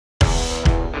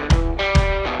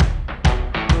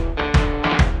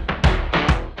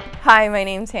Hi, my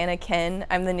name's Khin.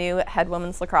 I'm the new head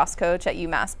women's lacrosse coach at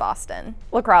UMass Boston.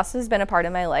 Lacrosse has been a part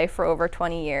of my life for over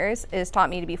 20 years. It has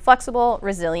taught me to be flexible,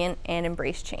 resilient, and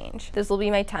embrace change. This will be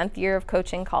my 10th year of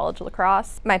coaching college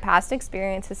lacrosse. My past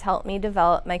experience has helped me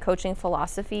develop my coaching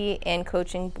philosophy and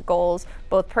coaching goals,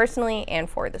 both personally and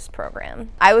for this program.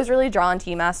 I was really drawn to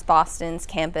UMass Boston's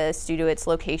campus due to its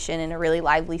location in a really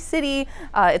lively city,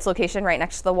 its location right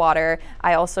next to the water.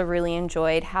 I also really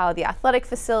enjoyed how the athletic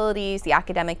facilities, the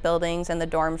academic buildings, and the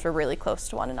dorms were really close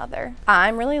to one another.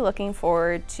 I'm really looking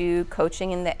forward to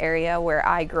coaching in the area where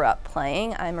I grew up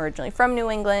playing. I'm originally from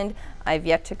New England. I've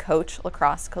yet to coach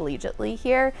lacrosse collegiately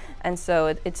here, and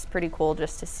so it's pretty cool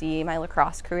just to see my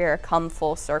lacrosse career come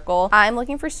full circle. I'm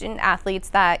looking for student athletes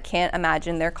that can't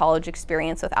imagine their college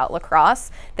experience without lacrosse.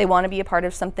 They want to be a part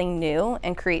of something new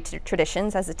and create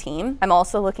traditions as a team. I'm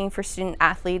also looking for student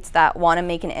athletes that want to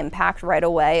make an impact right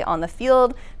away on the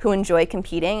field, who enjoy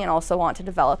competing and also want to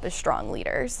develop as strong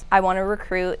leaders. I want to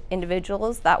recruit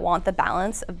individuals that want the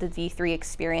balance of the D3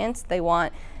 experience. They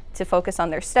want to focus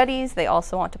on their studies. They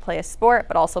also want to play a sport,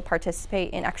 but also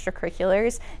participate in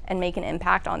extracurriculars and make an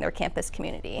impact on their campus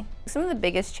community. Some of the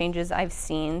biggest changes I've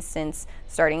seen since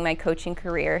starting my coaching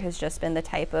career has just been the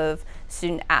type of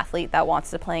student athlete that wants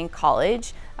to play in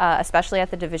college, especially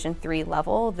at the Division III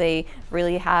level. They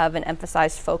really have an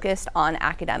emphasized focus on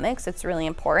academics. It's really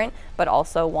important, but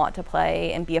also want to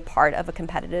play and be a part of a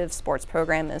competitive sports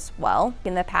program as well.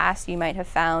 In the past, you might have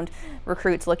found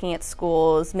recruits looking at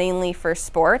schools mainly for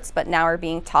sports, but now are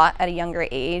being taught at a younger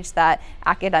age that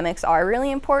academics are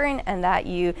really important and that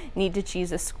you need to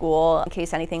choose a school in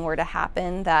case anything were to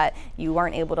happen that you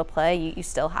weren't able to play, you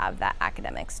still have that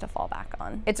academics to fall back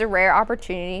on. It's a rare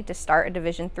opportunity to start a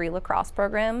Division III lacrosse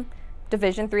program.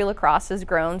 Division III lacrosse has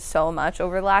grown so much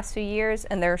over the last few years,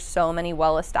 and there are so many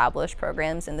well-established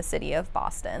programs in the city of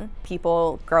Boston.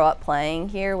 People grow up playing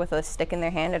here with a stick in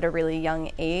their hand at a really young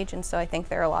age, and so I think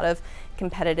there are a lot of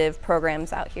competitive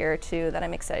programs out here too that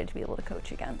I'm excited to be able to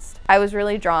coach against. I was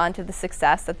really drawn to the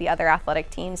success that the other athletic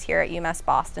teams here at UMass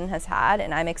Boston has had,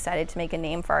 and I'm excited to make a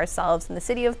name for ourselves in the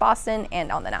city of Boston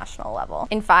and on the national level.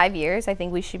 In 5 years, I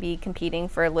think we should be competing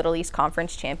for Little East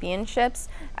Conference championships.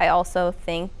 I also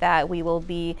think that we will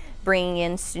be bringing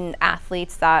in student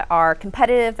athletes that are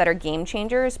competitive, that are game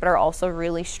changers, but are also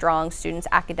really strong students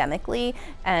academically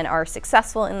and are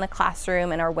successful in the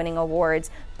classroom and are winning awards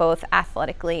both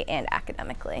athletically and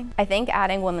academically. I think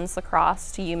adding women's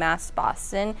lacrosse to UMass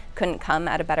Boston couldn't come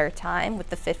at a better time with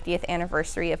the 50th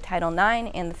anniversary of Title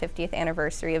IX and the 50th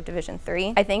anniversary of Division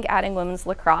III. I think adding women's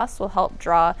lacrosse will help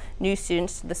draw new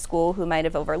students to the school who might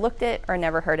have overlooked it or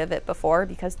never heard of it before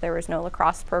because there was no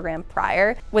lacrosse program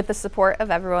prior. With the support of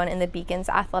everyone in the Beacon's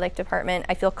athletic department,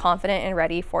 I feel confident and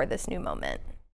ready for this new moment.